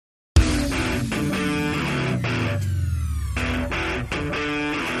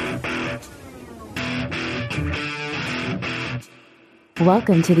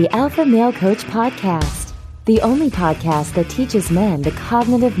Welcome to the Alpha Male Coach Podcast, the only podcast that teaches men the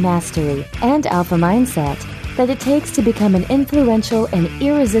cognitive mastery and alpha mindset that it takes to become an influential and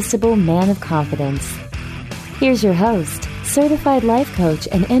irresistible man of confidence. Here's your host, certified life coach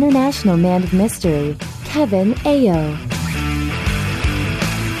and international man of mystery, Kevin Ayo.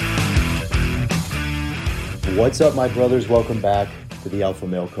 What's up, my brothers? Welcome back to the Alpha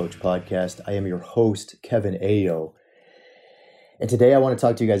Male Coach Podcast. I am your host, Kevin Ayo. And today I want to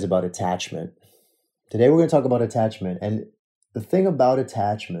talk to you guys about attachment. Today we're going to talk about attachment. And the thing about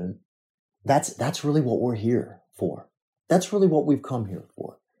attachment, that's really what we're here for. That's really what we've come here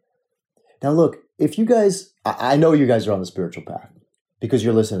for. Now look, if you guys, I know you guys are on the spiritual path because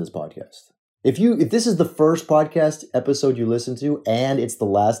you're listening to this podcast. If this is the first podcast episode you listen to and it's the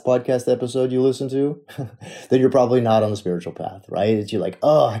last podcast episode you listen to, then you're probably not on the spiritual path, right? You're like,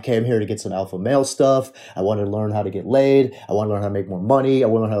 oh, I came here to get some alpha male stuff. I want to learn how to get laid. I want to learn how to make more money. I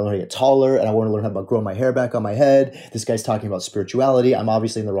want to learn how to get taller. And I want to learn how to grow my hair back on my head. This guy's talking about spirituality. I'm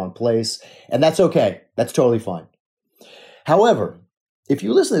obviously in the wrong place. And that's okay. That's totally fine. However, if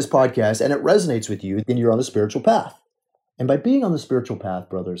you listen to this podcast and it resonates with you, then you're on the spiritual path. And by being on the spiritual path,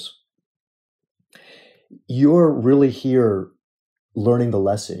 brothers, you're really here learning the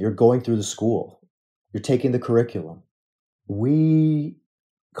lesson. You're going through the school. You're taking the curriculum. We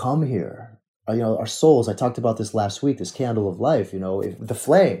come here, our souls, I talked about this last week, this candle of life, the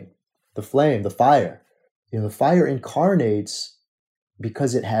flame, the fire. The fire incarnates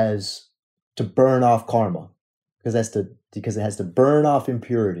because it has to burn off karma, because it has to burn off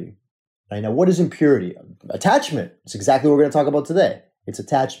impurity. Right? Now, what is impurity? Attachment. It's exactly what we're going to talk about today. It's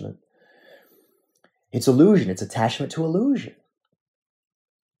attachment. It's illusion. It's attachment to illusion.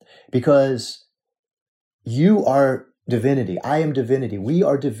 Because you are divinity. I am divinity. We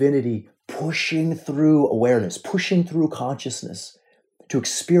are divinity pushing through awareness, pushing through consciousness to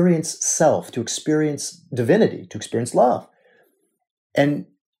experience self, to experience divinity, to experience love. And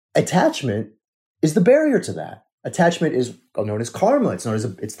attachment is the barrier to that. Attachment is known as karma. It's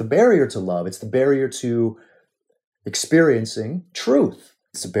the barrier to love. It's the barrier to experiencing truth.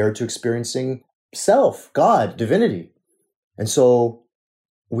 It's the barrier to experiencing self, God, divinity. And so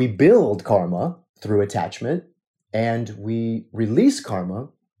we build karma through attachment and we release karma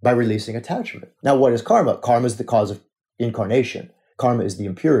by releasing attachment. Now, what is karma? Karma is the cause of incarnation. Karma is the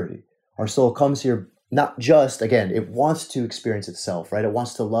impurity. Our soul comes here not just, again, it wants to experience itself, right? It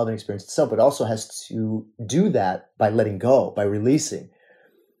wants to love and experience itself, but it also has to do that by letting go, by releasing.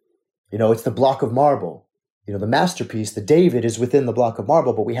 It's the block of marble. The masterpiece, the David, is within the block of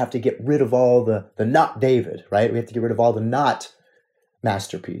marble, but we have to get rid of all the not David, right? We have to get rid of all the not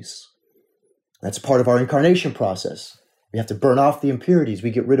masterpiece. That's part of our incarnation process. We have to burn off the impurities.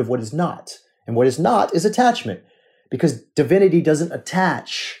 We get rid of what is not. And what is not is attachment, because divinity doesn't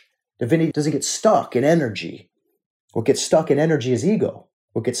attach. Divinity doesn't get stuck in energy. What gets stuck in energy is ego.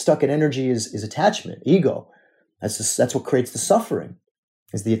 What gets stuck in energy is attachment, ego. That's what creates the suffering,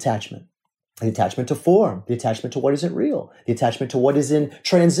 is the attachment. The attachment to form, the attachment to what isn't real, the attachment to what is in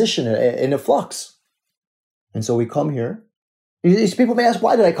transition, in a flux. And so we come here. These people may ask,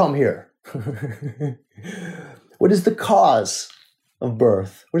 why did I come here? What is the cause of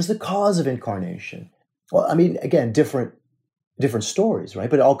birth? What is the cause of incarnation? Well, again, different stories,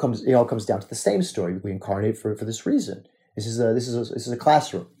 right? But it all comes down to the same story. We incarnate for this reason. This is a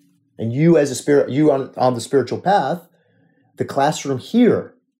classroom. And you as a spirit, you on the spiritual path, the classroom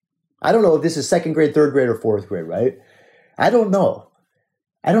here. I don't know if this is second grade, third grade, or fourth grade, right? I don't know.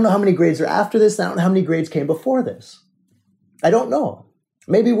 I don't know how many grades are after this. I don't know how many grades came before this. I don't know.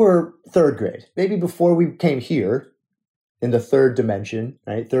 Maybe we're third grade. Maybe before we came here in the third dimension,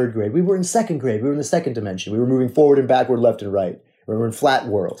 right? Third grade. We were in second grade. We were in the second dimension. We were moving forward and backward, left and right. We were in flat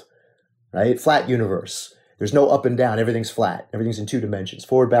world, right? Flat universe. There's no up and down. Everything's flat. Everything's in two dimensions.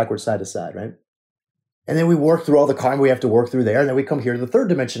 Forward, backward, side to side, right? And then we work through all the karma we have to work through there. And then we come here to the third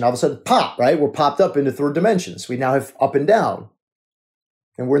dimension. All of a sudden, pop, right? We're popped up into third dimensions. We now have up and down.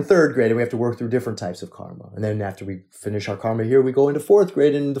 And we're in third grade and we have to work through different types of karma. And then after we finish our karma here, we go into fourth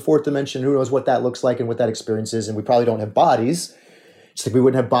grade. And in the fourth dimension, who knows what that looks like and what that experience is. And we probably don't have bodies. Just like we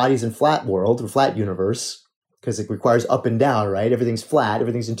wouldn't have bodies in flat world or flat universe, because it requires up and down, right? Everything's flat.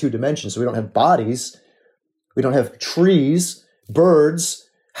 Everything's in two dimensions. So we don't have bodies. We don't have trees, birds,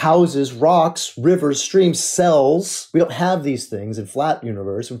 houses, rocks, rivers, streams, cells. We don't have these things in flat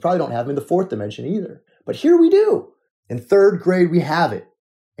universe. We probably don't have them in the fourth dimension either. But here we do. In third grade, we have it.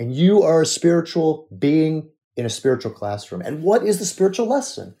 And you are a spiritual being in a spiritual classroom. And what is the spiritual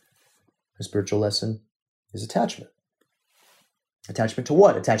lesson? The spiritual lesson is attachment. Attachment to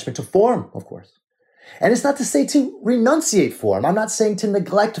what? Attachment to form, of course. And it's not to say to renunciate form. I'm not saying to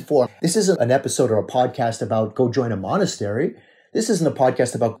neglect form. This isn't an episode or a podcast about go join a monastery. This isn't a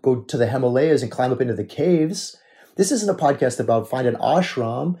podcast about go to the Himalayas and climb up into the caves. This isn't a podcast about find an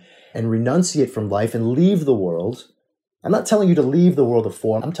ashram and renunciate from life and leave the world. I'm not telling you to leave the world of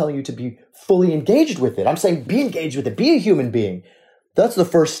form. I'm telling you to be fully engaged with it. I'm saying be engaged with it. Be a human being. That's the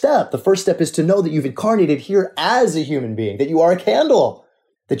first step. The first step is to know that you've incarnated here as a human being, that you are a candle,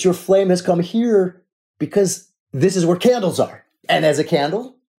 that your flame has come here because this is where candles are. And as a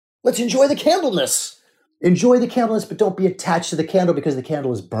candle, let's enjoy the candleness. Enjoy the candleness, but don't be attached to the candle because the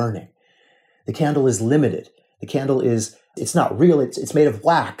candle is burning. The candle is limited. The candle it's not real. It's made of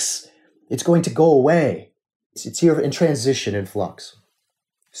wax. It's going to go away. It's here in transition, in flux.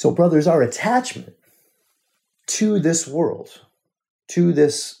 So, brothers, our attachment to this world, to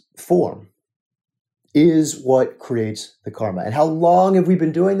this form, is what creates the karma. And how long have we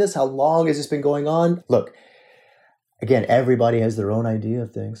been doing this? How long has this been going on? Look, again, everybody has their own idea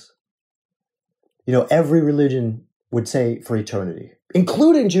of things. You know, every religion would say for eternity,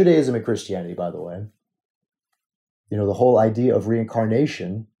 including Judaism and Christianity, by the way. You know, the whole idea of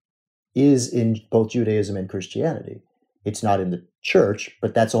reincarnation is in both Judaism and Christianity. It's not in the church,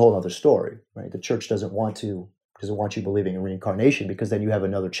 but that's a whole other story, right? The church doesn't want you believing in reincarnation because then you have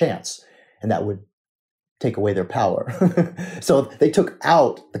another chance, and that would take away their power. So they took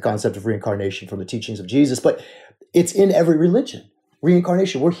out the concept of reincarnation from the teachings of Jesus, but it's in every religion.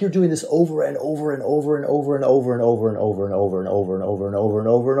 Reincarnation. We're here doing this over and over and over and over and over and over and over and over and over and over and over and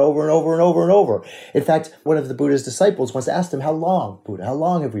over and over and over and over and over. In fact, one of the Buddha's disciples once asked him, "How long, Buddha? How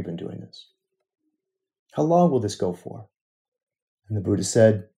long have we been doing this? How long will this go for?" And the Buddha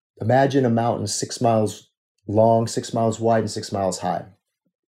said, "Imagine a mountain 6 miles long, 6 miles wide, and 6 miles high."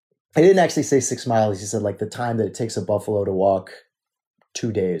 He didn't actually say 6 miles. He said like the time that it takes a buffalo to walk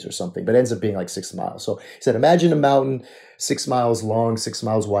 2 days or something, but it ends up being like 6 miles. So he said, imagine a mountain 6 miles long, 6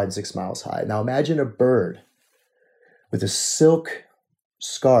 miles wide, and 6 miles high. Now imagine a bird with a silk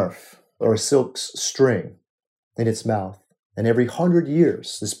scarf or a silk string in its mouth. And every 100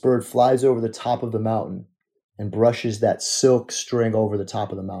 years, this bird flies over the top of the mountain and brushes that silk string over the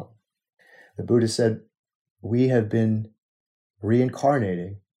top of the mountain. The Buddha said, we have been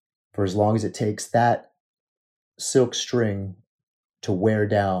reincarnating for as long as it takes that silk string to wear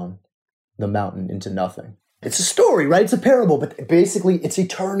down the mountain into nothing. It's a story, right? It's a parable, but basically it's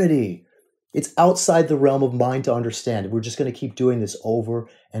eternity. It's outside the realm of mind to understand. We're just going to keep doing this over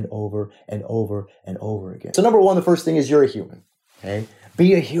and over and over and over again. So number one, the first thing is you're a human. Okay?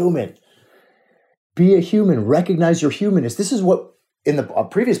 Be a human. Be a human. Recognize your humanness. This is what in the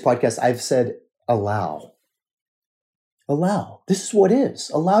previous podcast I've said, allow. Allow. This is what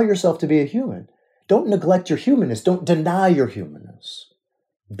is. Allow yourself to be a human. Don't neglect your humanness. Don't deny your humanness.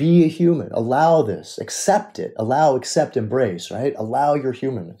 Be a human. Allow this. Accept it. Allow, accept, embrace, right? Allow your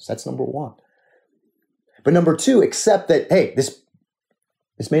humanness. That's number one. But number two, accept that, hey, this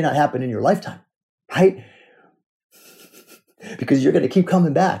may not happen in your lifetime, right? Because you're going to keep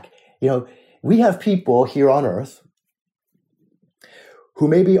coming back. You know, we have people here on earth who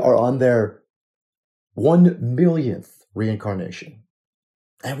maybe are on their 1,000,000th reincarnation.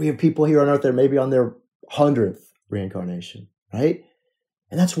 And we have people here on earth that are maybe on their 100th reincarnation, right?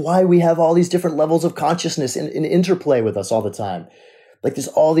 And that's why we have all these different levels of consciousness in interplay with us all the time. Like there's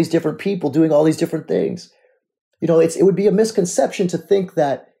all these different people doing all these different things. You know, it would be a misconception to think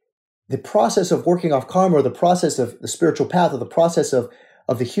that the process of working off karma or the process of the spiritual path or the process of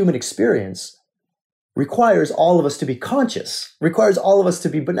the human experience requires all of us to be conscious, requires all of us to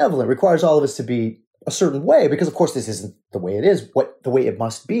be benevolent, requires all of us to be a certain way, because of course this isn't the way it is. What the way it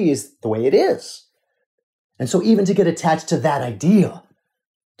must be is the way it is. And so even to get attached to that idea,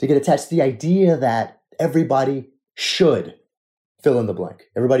 to get attached to the idea that everybody should fill in the blank,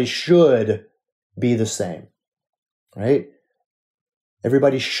 everybody should be the same, right?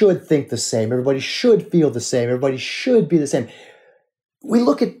 Everybody should think the same, everybody should feel the same, everybody should be the same. We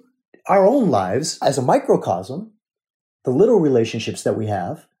look at our own lives as a microcosm, the little relationships that we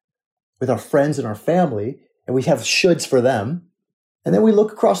have with our friends and our family, and we have shoulds for them. And then we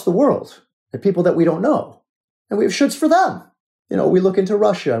look across the world at people that we don't know, and we have shoulds for them. You know, we look into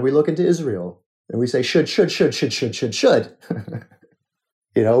Russia and we look into Israel, and we say should.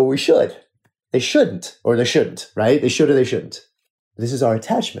 You know, we should. They shouldn't, or they shouldn't, right? They should or they shouldn't. This is our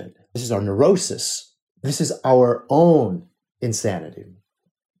attachment. This is our neurosis. This is our own insanity.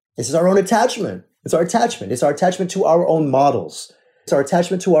 This is our own attachment. It's our attachment. It's our attachment to our own models. It's our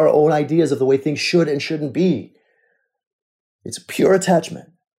attachment to our own ideas of the way things should and shouldn't be. It's pure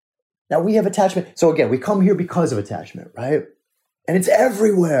attachment. Now we have attachment. So again, we come here because of attachment, right? And it's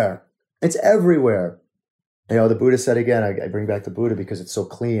everywhere. It's everywhere. The Buddha said, again, I bring back the Buddha because it's so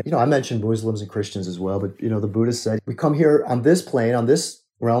clean. I mentioned Muslims and Christians as well, but, the Buddha said, we come here on this plane, on this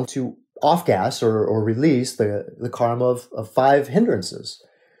realm to off-gas or release the karma of 5 hindrances.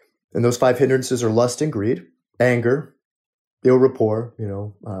 And those 5 hindrances are lust and greed, anger, ill rapport,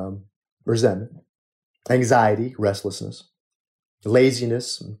 resentment, anxiety, restlessness,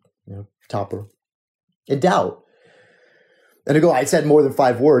 laziness, topper, and doubt. And I said more than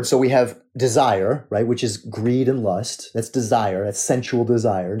 5 words. So we have desire, right, which is greed and lust. That's desire. That's sensual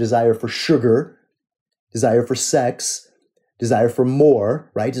desire. Desire for sugar, desire for sex, desire for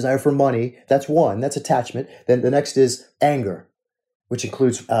more, right? Desire for money. That's one. That's attachment. Then the next is anger, which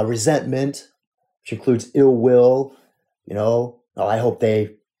includes resentment, which includes ill will. I hope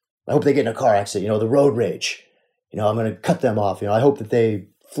they get in a car accident. The road rage. I'm going to cut them off. I hope that they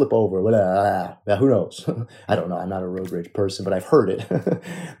flip over. Now, who knows? I don't know. I'm not a road rage person, but I've heard it.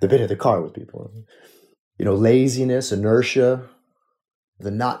 I've been in the car with people. Laziness, inertia, the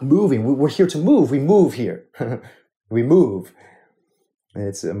not moving. We're here to move. We move here. We move. And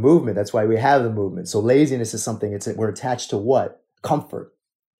it's a movement. That's why we have the movement. So laziness is something, we're attached to what? Comfort.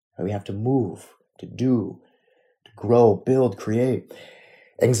 And we have to move, to do, to grow, build, create.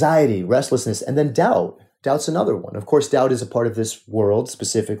 Anxiety, restlessness, and then doubt. Doubt's another one. Of course, doubt is a part of this world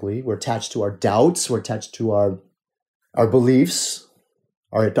specifically. We're attached to our doubts. We're attached to our beliefs,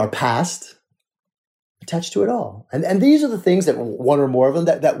 our past, attached to it all. And these are the things that, one or more of them,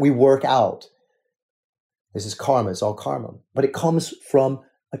 that we work out. This is karma. It's all karma. But it comes from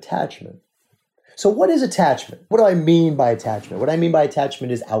attachment. So what is attachment? What do I mean by attachment? What I mean by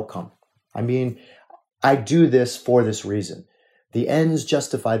attachment is outcome. I mean, I do this for this reason. The ends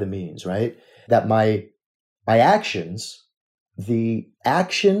justify the means, right? That my actions, the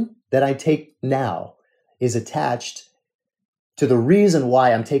action that I take now is attached to the reason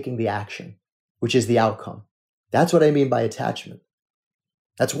why I'm taking the action, which is the outcome. That's what I mean by attachment.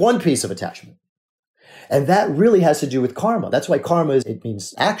 That's one piece of attachment. And that really has to do with karma. That's why karma it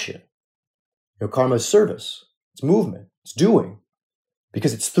means action. Karma is service. It's movement. It's doing.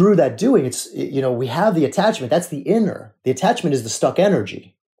 Because it's through that doing, we have the attachment. That's the inner. The attachment is the stuck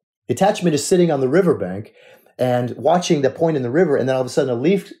energy. The attachment is sitting on the riverbank and watching the point in the river, and then all of a sudden a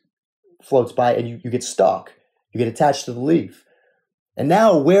leaf floats by and you get stuck. You get attached to the leaf. And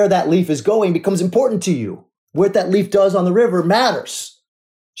now where that leaf is going becomes important to you. What that leaf does on the river matters.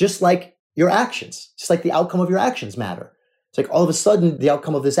 Just like your actions. Just like the outcome of your actions matter. It's like all of a sudden the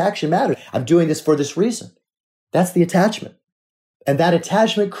outcome of this action matters. I'm doing this for this reason. That's the attachment. And that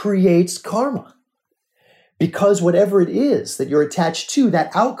attachment creates karma. Because whatever it is that you're attached to, that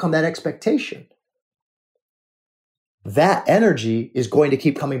outcome, that expectation, that energy is going to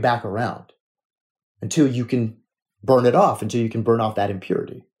keep coming back around until you can burn it off, until you can burn off that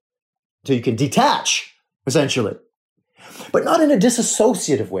impurity, until you can detach, essentially. But not in a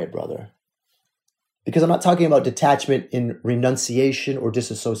disassociative way, brother. Because I'm not talking about detachment in renunciation or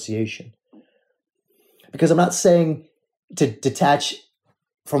disassociation. Because I'm not saying to detach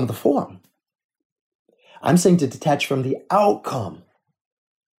from the form. I'm saying to detach from the outcome,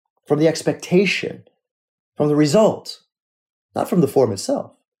 from the expectation, from the result, not from the form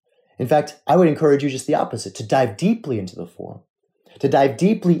itself. In fact, I would encourage you just the opposite, to dive deeply into the form, to dive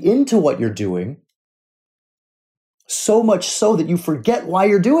deeply into what you're doing, so much so that you forget why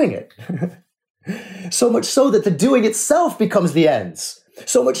you're doing it. So much so that the doing itself becomes the ends.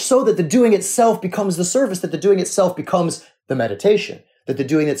 So much so that the doing itself becomes the service, that the doing itself becomes the meditation, that the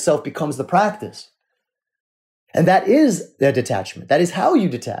doing itself becomes the practice. And that is the detachment. That is how you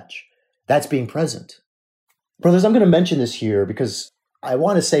detach. That's being present. Brothers, I'm going to mention this here because I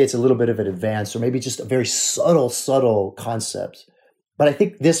want to say it's a little bit of an advanced or maybe just a very subtle concept. But I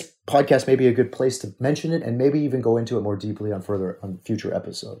think this podcast may be a good place to mention it and maybe even go into it more deeply on future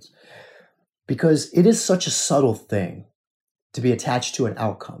episodes. Because it is such a subtle thing to be attached to an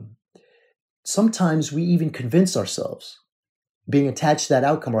outcome. Sometimes we even convince ourselves being attached to that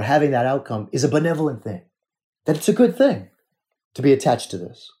outcome or having that outcome is a benevolent thing. That it's a good thing to be attached to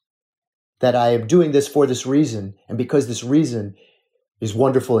this. That I am doing this for this reason, and because this reason is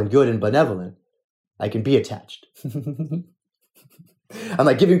wonderful and good and benevolent, I can be attached. I'm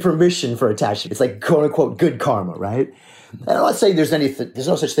like giving permission for attachment. It's like quote unquote good karma, right? And I'm not saying there's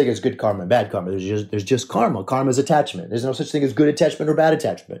no such thing as good karma and bad karma. There's just karma. Karma is attachment. There's no such thing as good attachment or bad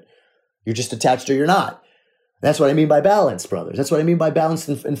attachment. You're just attached or you're not. That's what I mean by balance, brothers. That's what I mean by balance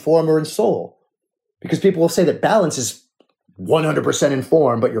in form or in soul. Because people will say that balance is 100% in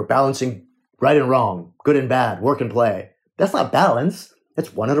form, but you're balancing right and wrong, good and bad, work and play. That's not balance. That's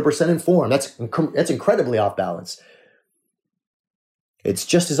 100% in form. That's incredibly off balance. It's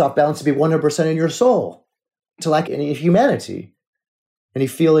just as off balance to be 100% in your soul, to lack any humanity, any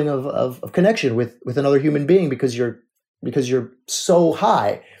feeling of connection with another human being because you're so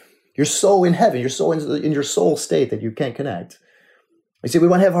high. You're so in heaven. You're so in your soul state that you can't connect. You see, we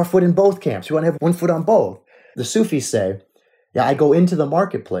want to have our foot in both camps. We want to have one foot on both. The Sufis say, yeah, I go into the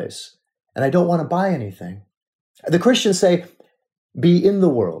marketplace and I don't want to buy anything. The Christians say, be in the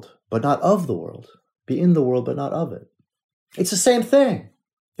world, but not of the world. Be in the world, but not of it. It's the same thing.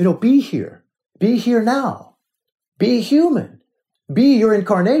 Be here. Be here now. Be human. Be your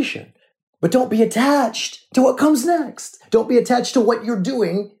incarnation. But don't be attached to what comes next. Don't be attached to what you're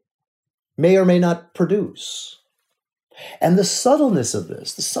doing may or may not produce. And the subtleness of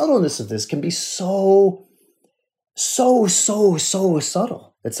this can be so subtle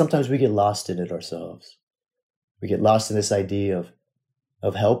that sometimes we get lost in it ourselves. We get lost in this idea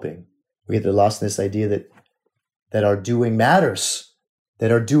of helping. We get lost in this idea that our doing matters,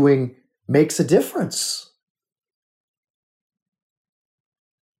 that our doing makes a difference.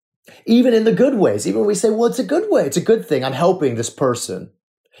 Even in the good ways, even when we say, well, it's a good way, it's a good thing, I'm helping this person.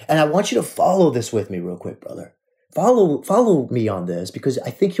 And I want you to follow this with me real quick, brother. Follow me on this because I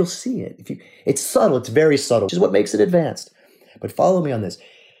think you'll see it. It's subtle, it's very subtle, which is what makes it advanced. But follow me on this.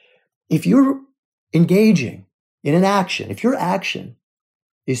 If you're engaging in an action, if your action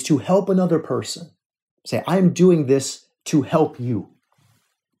is to help another person, say, I'm doing this to help you,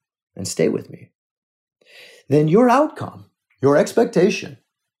 and stay with me, then your outcome, your expectation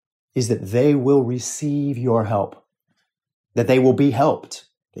is that they will receive your help, that they will be helped,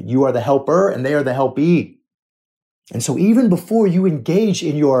 that you are the helper and they are the helpee. And so even before you engage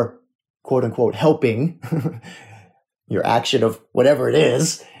in your quote unquote helping, your action of whatever it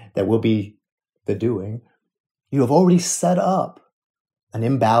is that will be the doing, you have already set up an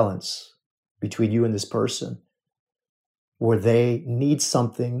imbalance between you and this person where they need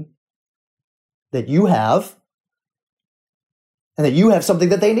something that you have and that you have something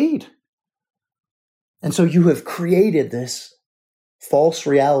that they need. And so you have created this false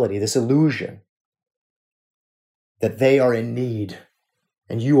reality, this illusion that they are in need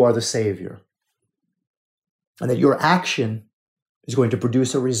and you are the savior. And that your action is going to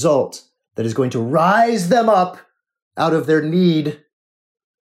produce a result that is going to rise them up out of their need.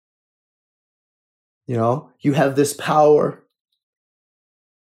 You have this power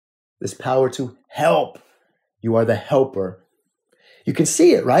to help. You are the helper. You can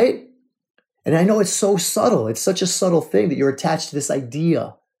see it, right? And I know it's so subtle. It's such a subtle thing that you're attached to this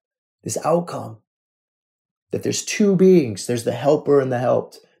idea, this outcome, that there's two beings. There's the helper and the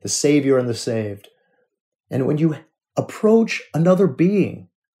helped, the savior and the saved. And when you approach another being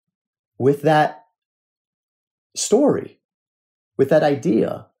with that story, with that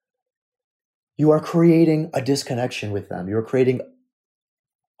idea, you are creating a disconnection with them. You're creating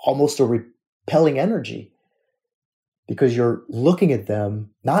almost a repelling energy because you're looking at them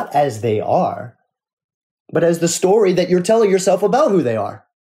not as they are, but as the story that you're telling yourself about who they are,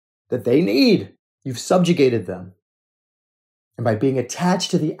 that they need. You've subjugated them. And by being attached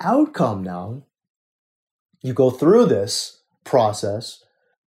to the outcome now, you go through this process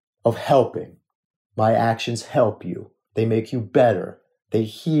of helping. My actions help you. They make you better. They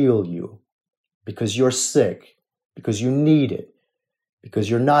heal you because you're sick, because you need it, because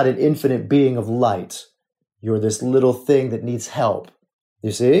you're not an infinite being of light. You're this little thing that needs help.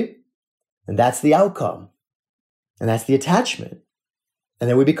 You see? And that's the outcome. And that's the attachment. And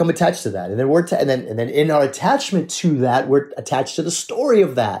then we become attached to that. And then in our attachment to that, we're attached to the story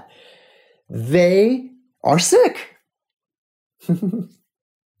of that. They are sick.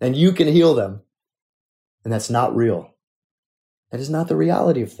 And you can heal them. And that's not real. That is not the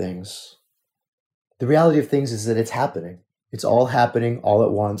reality of things. The reality of things is that it's happening. It's all happening all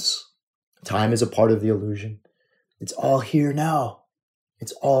at once. Time is a part of the illusion. It's all here now.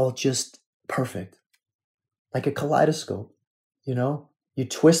 It's all just perfect. Like a kaleidoscope, You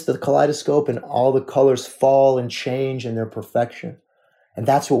twist the kaleidoscope and all the colors fall and change in their perfection. And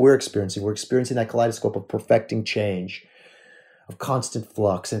that's what we're experiencing. We're experiencing that kaleidoscope of perfecting change, of constant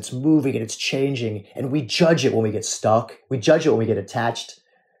flux. And it's moving and it's changing. And we judge it when we get stuck. We judge it when we get attached.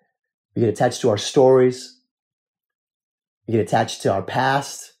 We get attached to our stories. We get attached to our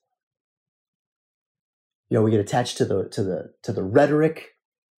past. We get attached to the rhetoric,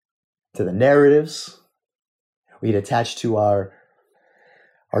 to the narratives. We get attached to our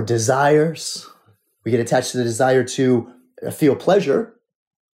desires. We get attached to the desire to feel pleasure,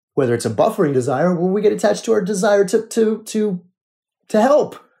 whether it's a buffering desire, or we get attached to our desire to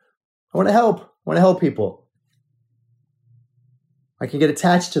help. I want to help. I want to help people. I can get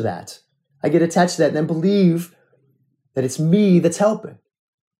attached to that. I get attached to that and then believe that it's me that's helping.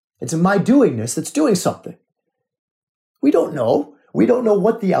 It's my doingness that's doing something. We don't know. We don't know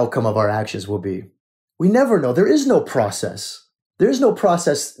what the outcome of our actions will be. We never know. There is no process. There is no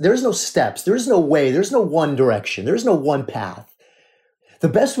process. There is no steps. There is no way. There's no one direction. There is no one path. The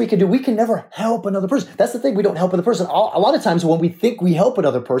best we can do, we can never help another person. That's the thing. We don't help another person. A lot of times when we think we help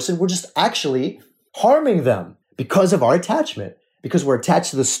another person, we're just actually harming them because of our attachment, because we're attached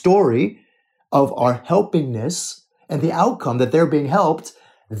to the story of our helpingness and the outcome that they're being helped.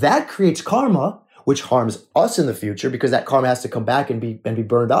 That creates karma, which harms us in the future because that karma has to come back and be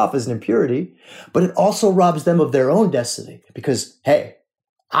burned off as an impurity. But it also robs them of their own destiny because, hey,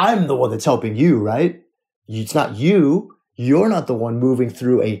 I'm the one that's helping you, right? It's not you. You're not the one moving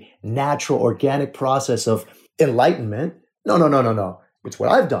through a natural, organic process of enlightenment. No. It's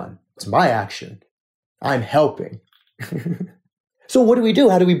what I've done. It's my action. I'm helping. So what do we do?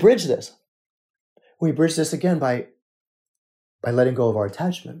 How do we bridge this? We bridge this again by letting go of our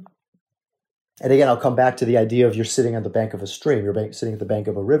attachment. And again, I'll come back to the idea of you're sitting on the bank of a stream. You're sitting at the bank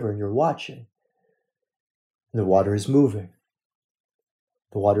of a river and you're watching. And the water is moving.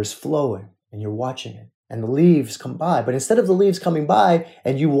 The water is flowing and you're watching it. And the leaves come by. But instead of the leaves coming by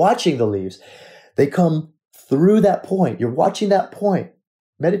and you watching the leaves, they come through that point. You're watching that point,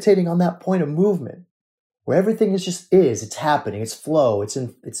 meditating on that point of movement where everything it's happening, it's flow, it's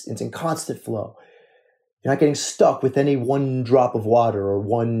in constant flow. You're not getting stuck with any one drop of water or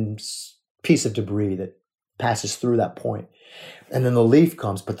one piece of debris that passes through that point. And then the leaf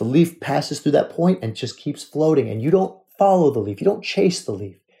comes, but the leaf passes through that point and just keeps floating. And you don't follow the leaf. You don't chase the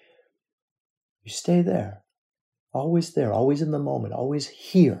leaf. You stay there, always in the moment, always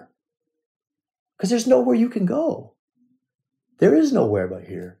here. Because there's nowhere you can go. There is nowhere but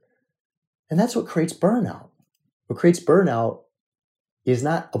here. And that's what creates burnout. What creates burnout is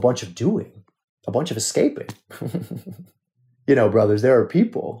not a bunch of doing, a bunch of escaping. Brothers, there are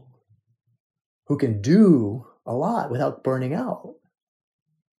people who can do a lot without burning out.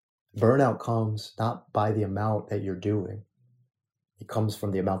 Burnout comes not by the amount that you're doing. It comes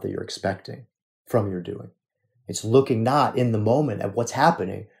from the amount that you're expecting from your doing. It's looking not in the moment at what's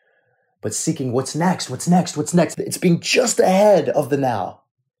happening, but seeking what's next. It's being just ahead of the now,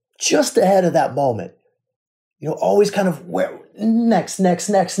 just ahead of that moment. Always kind of where next.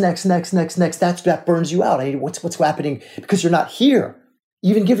 That burns you out. What's happening because you're not here.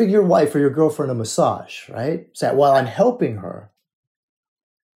 Even giving your wife or your girlfriend a massage, right? Say, well, I'm helping her.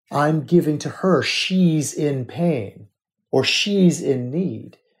 I'm giving to her. She's in pain or she's in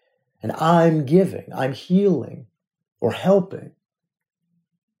need. And I'm giving, I'm healing or helping.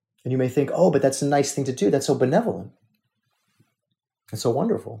 And you may think, oh, but that's a nice thing to do. That's so benevolent. It's so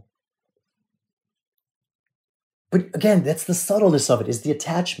wonderful. But again, that's the subtleness of it, is the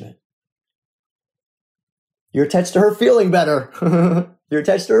attachment. You're attached to her feeling better. You're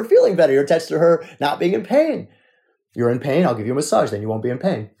attached to her feeling better. You're attached to her not being in pain. You're in pain, I'll give you a massage, then you won't be in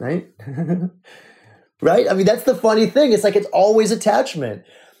pain, right? Right? I mean, that's the funny thing. It's like it's always attachment.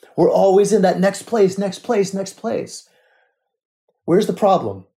 We're always in that next place. Where's the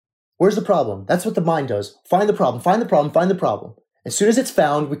problem? That's what the mind does. Find the problem. As soon as it's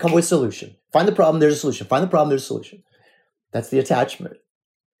found, we come with a solution. Find the problem, there's a solution. Find the problem, there's a solution. That's the attachment.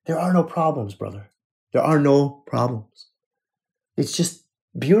 There are no problems, brother. There are no problems. It's just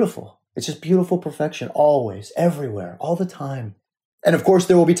beautiful. It's just beautiful perfection, always, everywhere, all the time. And of course,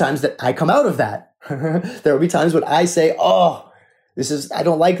 there will be times that I come out of that. There will be times when I say, I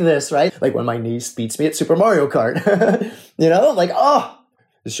don't like this, right? Like when my niece beats me at Super Mario Kart, I'm like,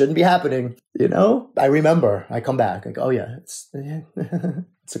 this shouldn't be happening. I remember, I come back, like, it's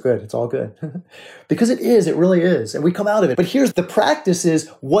good. It's all good. Because it really is. And we come out of it. But here's the practice is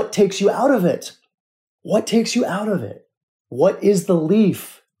what takes you out of it? What takes you out of it? What is the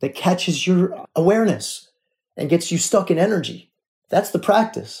leaf that catches your awareness and gets you stuck in energy? That's the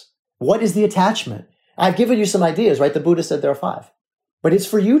practice. What is the attachment? I've given you some ideas, right? The Buddha said there are 5. But it's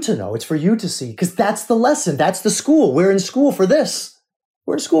for you to know. It's for you to see. Because that's the lesson. That's the school. We're in school for this.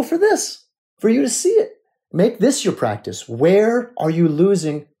 We're in school for this. For you to see it. Make this your practice. Where are you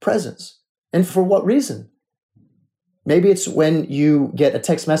losing presence? And for what reason? Maybe it's when you get a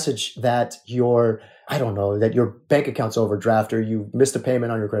text message that your bank account's overdraft or you missed a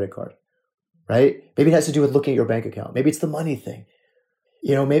payment on your credit card, right? Maybe it has to do with looking at your bank account. Maybe it's the money thing.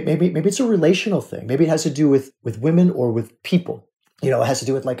 Maybe it's a relational thing. Maybe it has to do with women or with people. It has to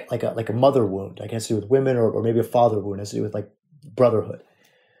do with like a mother wound. Like it has to do with women or maybe a father wound. It has to do with like brotherhood.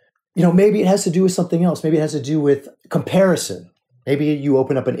 Maybe it has to do with something else. Maybe it has to do with comparison. Maybe you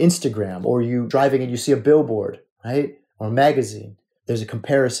open up an Instagram or you driving and you see a billboard, right? Or a magazine. There's a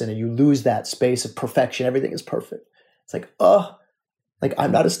comparison and you lose that space of perfection. Everything is perfect. It's like, oh, like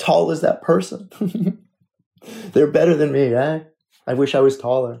I'm not as tall as that person. They're better than me, eh? I wish I was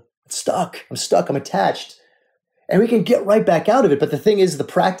taller. I'm stuck, I'm attached. And we can get right back out of it. But the thing is, the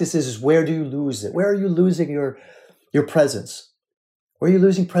practice is where do you lose it? Where are you losing your presence? Where are you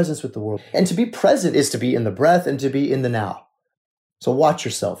losing presence with the world? And to be present is to be in the breath and to be in the now. So watch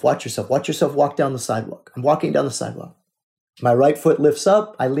yourself walk down the sidewalk. I'm walking down the sidewalk. My right foot lifts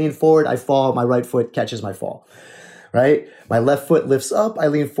up, I lean forward, I fall, my right foot catches my fall, right? My left foot lifts up, I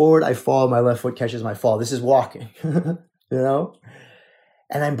lean forward, I fall, my left foot catches my fall. This is walking, you know?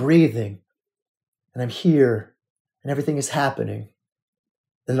 And I'm breathing, and I'm here, and everything is happening.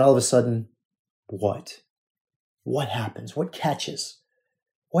 Then all of a sudden, what? What happens? What catches?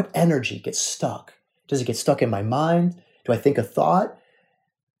 What energy gets stuck? Does it get stuck in my mind? Do I think a thought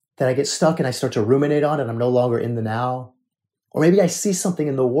that I get stuck and I start to ruminate on it and I'm no longer in the now? Or maybe I see something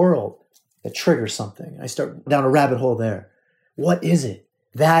in the world that triggers something. I start down a rabbit hole there. What is it?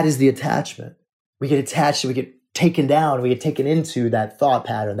 That is the attachment. We get attached and we get taken down. We get taken into that thought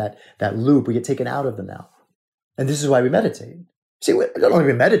pattern, that loop. We get taken out of the now. And this is why we meditate. See, I don't want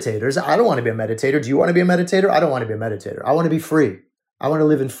to be meditators. I don't want to be a meditator. Do you want to be a meditator? I don't want to be a meditator. I want to be free. I want to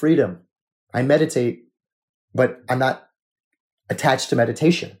live in freedom. I meditate, but I'm not attached to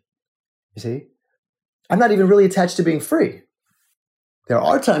meditation. You see? I'm not even really attached to being free. There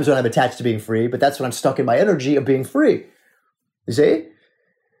are times when I'm attached to being free, but that's when I'm stuck in my energy of being free. You see?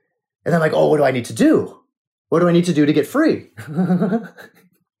 And I'm like, oh, what do I need to do? What do I need to do to get free?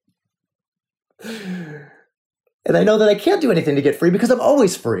 And I know that I can't do anything to get free because I'm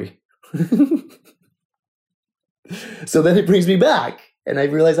always free. So then it brings me back and I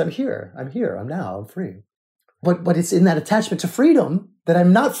realize I'm here, I'm free. But it's in that attachment to freedom that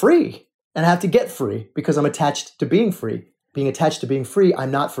I'm not free and I have to get free because I'm attached to being free. Being attached to being free,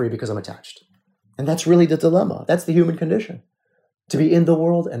 I'm not free because I'm attached. And that's really the dilemma. That's the human condition. To be in the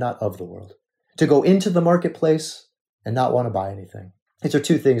world and not of the world. To go into the marketplace and not want to buy anything. These are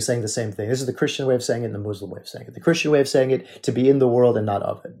two things saying the same thing. This is the Christian way of saying it and the Muslim way of saying it. The Christian way of saying it, to be in the world and not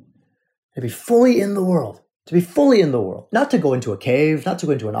of it. To be fully in the world. To be fully in the world. Not to go into a cave, not to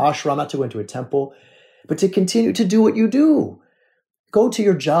go into an ashram, not to go into a temple, but to continue to do what you do. Go to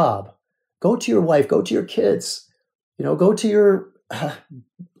your job. Go to your wife. Go to your kids. Go to your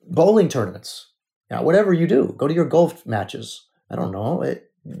bowling tournaments. Whatever you do. Go to your golf matches. I don't know.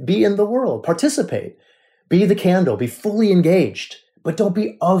 Be in the world. Participate. Be the candle. Be fully engaged. But don't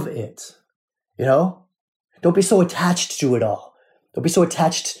be of it. Don't be so attached to it all. Don't be so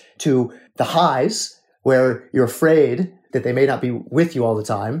attached to the highs where you're afraid that they may not be with you all the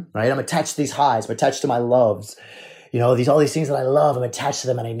time, right? I'm attached to these highs. I'm attached to my loves. All these things that I love, I'm attached to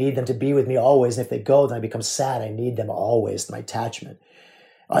them and I need them to be with me always. And if they go, then I become sad. I need them always, my attachment.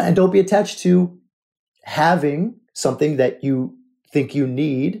 And don't be attached to having something that you think you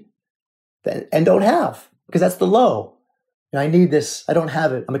need and don't have, because that's the low. I need this. I don't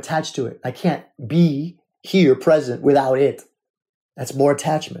have it. I'm attached to it. I can't be here present without it. That's more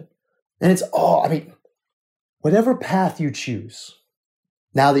attachment. And it's whatever path you choose,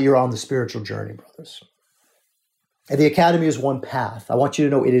 now that you're on the spiritual journey, brothers. And the Academy is one path. I want you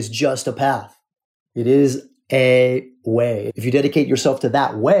to know it is just a path. It is a way. If you dedicate yourself to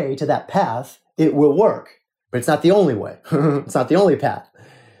that way, to that path, it will work. But it's not the only way. It's not the only path.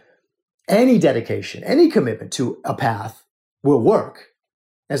 Any dedication, any commitment to a path will work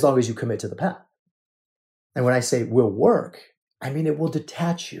as long as you commit to the path. And when I say will work, I mean it will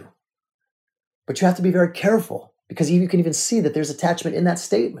detach you. But you have to be very careful because you can even see that there's attachment in that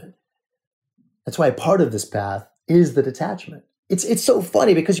statement. That's why a part of this path is the detachment. It's so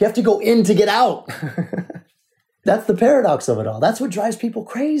funny because you have to go in to get out. That's the paradox of it all. That's what drives people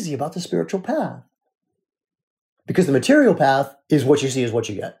crazy about the spiritual path. Because the material path is what you see is what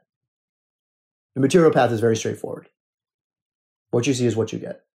you get. The material path is very straightforward. What you see is what you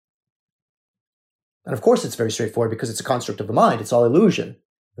get. And of course it's very straightforward because it's a construct of the mind. It's all illusion.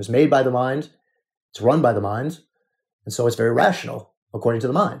 It was made by the mind. It's run by the mind. And so it's very rational according to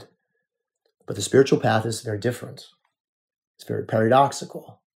the mind. But the spiritual path is very different. It's very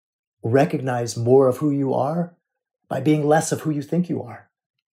paradoxical. Recognize more of who you are by being less of who you think you are.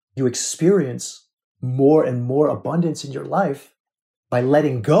 You experience more and more abundance in your life by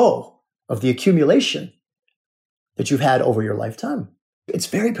letting go of the accumulation that you've had over your lifetime. It's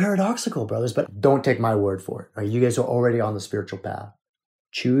very paradoxical, brothers, but don't take my word for it. Right? You guys are already on the spiritual path.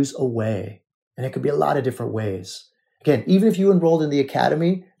 Choose a way. And it could be a lot of different ways. Again, even if you enrolled in the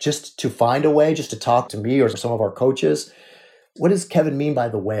Academy just to find a way, just to talk to me or some of our coaches, what does Kevin mean by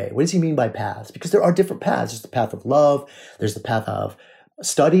the way? What does he mean by paths? Because there are different paths. There's the path of love. There's the path of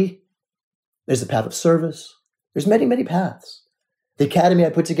study. There's the path of service. There's many, many paths. The academy I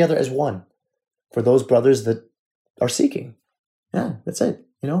put together as one for those brothers that are seeking. Yeah, that's it.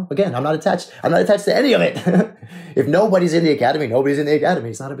 Again, I'm not attached to any of it. If nobody's in the academy, nobody's in the academy.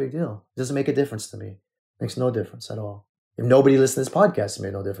 It's not a big deal. It doesn't make a difference to me. It makes no difference at all. If nobody listens to this podcast, it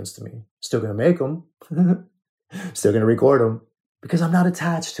made no difference to me. Still going to make them. Still going to record them. Because I'm not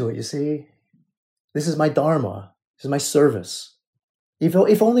attached to it, you see? This is my dharma. This is my service.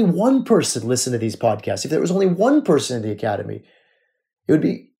 If only one person listened to these podcasts, if there was only one person in the academy,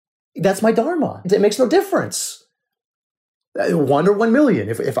 that's my dharma. It makes no difference. 1 or 1 million.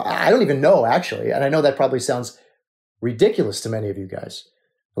 If I don't even know, actually, and I know that probably sounds ridiculous to many of you guys.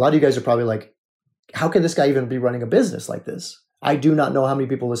 A lot of you guys are probably like, how can this guy even be running a business like this? I do not know how many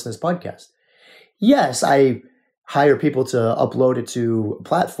people listen to this podcast. Yes, I hire people to upload it to a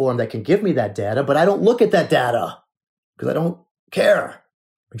platform that can give me that data, but I don't look at that data because I don't care.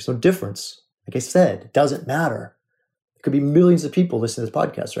 It makes no difference. Like I said, it doesn't matter. There could be millions of people listening to this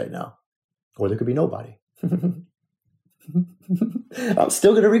podcast right now, or there could be nobody. I'm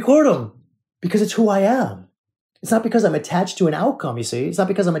still going to record them because it's who I am. It's not because I'm attached to an outcome, you see. It's not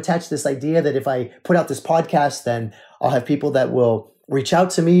because I'm attached to this idea that if I put out this podcast, then I'll have people that will reach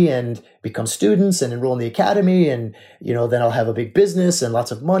out to me and become students and enroll in the academy. And, then I'll have a big business and lots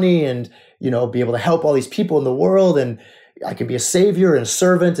of money and, be able to help all these people in the world. And I can be a savior and a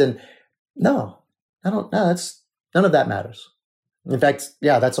servant. And no, none of that matters. In fact,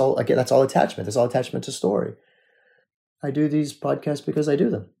 that's all attachment. That's all attachment to story. I do these podcasts because I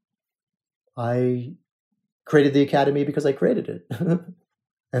do them. I created the academy because I created it.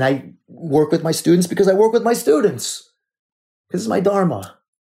 And I work with my students because I work with my students. This is my dharma.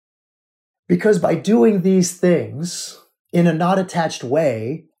 Because by doing these things in a not attached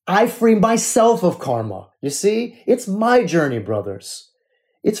way, I free myself of karma. You see, it's my journey, brothers.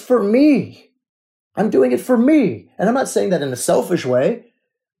 It's for me. I'm doing it for me. And I'm not saying that in a selfish way,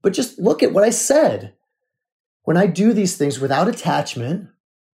 but just look at what I said. When I do these things without attachment,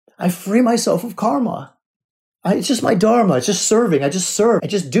 I free myself of karma. It's just my dharma. It's just serving. I just serve. I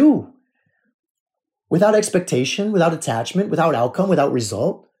just do. Without expectation, without attachment, without outcome, without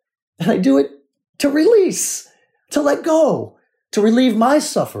result. And I do it to release, to let go, to relieve my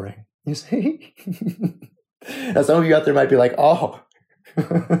suffering. You see? Now some of you out there might be like, oh,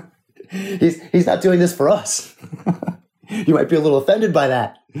 he's not doing this for us. You might be a little offended by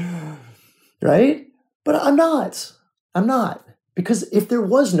that. Right? But I'm not. Because if there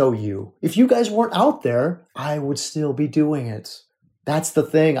was no you, if you guys weren't out there, I would still be doing it. That's the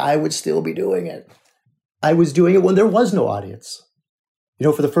thing. I would still be doing it. I was doing it when there was no audience.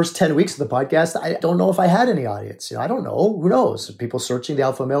 For the first 10 weeks of the podcast, I don't know if I had any audience. I don't know. Who knows? People searching the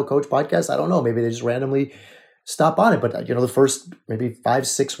Alpha Male Coach podcast, I don't know. Maybe they just randomly stop on it. But, the first maybe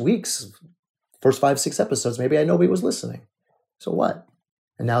 5-6 weeks, first 5-6 episodes, maybe I nobody was listening. So what?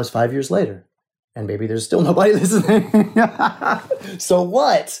 And now it's 5 years later. And maybe there's still nobody listening. So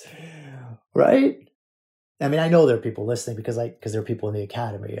what? Right? I mean, I know there are people listening because there are people in the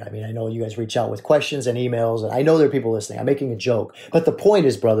academy. I mean, I know you guys reach out with questions and emails, and I know there are people listening. I'm making a joke. But the point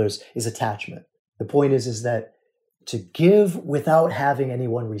is, brothers, is attachment. The point is that to give without having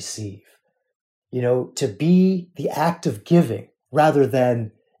anyone receive. To be the act of giving rather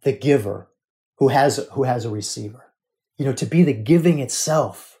than the giver who has a receiver. To be the giving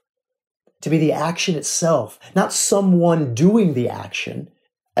itself. To be the action itself, not someone doing the action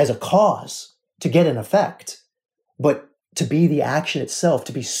as a cause to get an effect, but to be the action itself,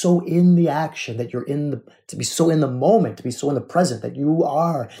 to be so in the action that to be so in the moment, to be so in the present that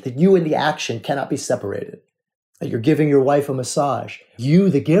you and the action cannot be separated. That you're giving your wife a massage, you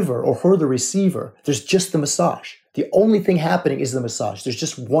the giver or her the receiver. There's just the massage. The only thing happening is the massage. There's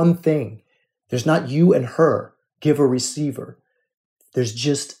just one thing. There's not you and her, giver, receiver. There's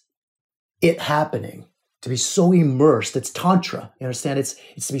just it happening, to be so immersed. It's tantra. You understand? It's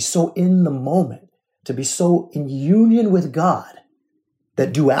to be so in the moment, to be so in union with God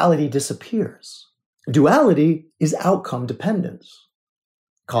that duality disappears. Duality is outcome dependence,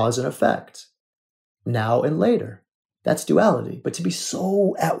 cause and effect, now and later. That's duality. But to be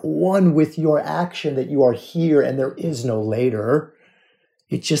so at one with your action that you are here and there is no later,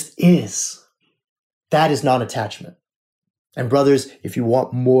 it just is. That is non-attachment. And brothers, if you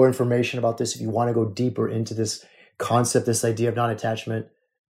want more information about this, if you want to go deeper into this concept, this idea of non-attachment,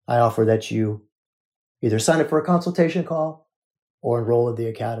 I offer that you either sign up for a consultation call or enroll in the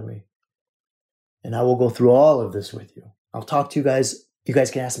academy. And I will go through all of this with you. I'll talk to you guys. You guys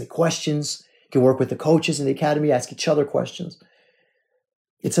can ask me questions. You can work with the coaches in the academy, ask each other questions.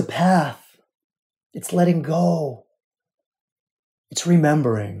 It's a path. It's letting go. It's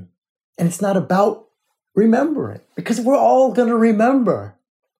remembering. And it's not about Remember it, because we're all going to remember.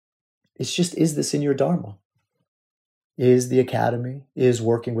 It's just, is this in your Dharma? Is the academy, is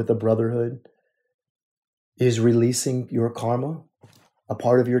working with the brotherhood, is releasing your karma a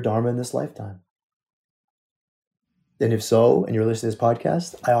part of your Dharma in this lifetime? And if so, and you're listening to this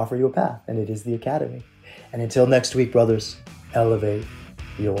podcast, I offer you a path, and it is the academy. And until next week, brothers, elevate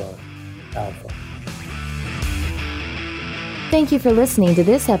your alpha. Thank you for listening to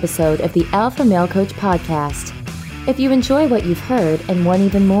this episode of the Alpha Male Coach Podcast. If you enjoy what you've heard and want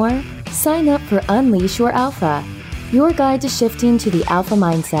even more, sign up for Unleash Your Alpha, your guide to shifting to the alpha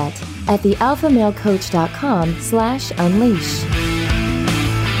mindset at thealphamalecoach.com/unleash.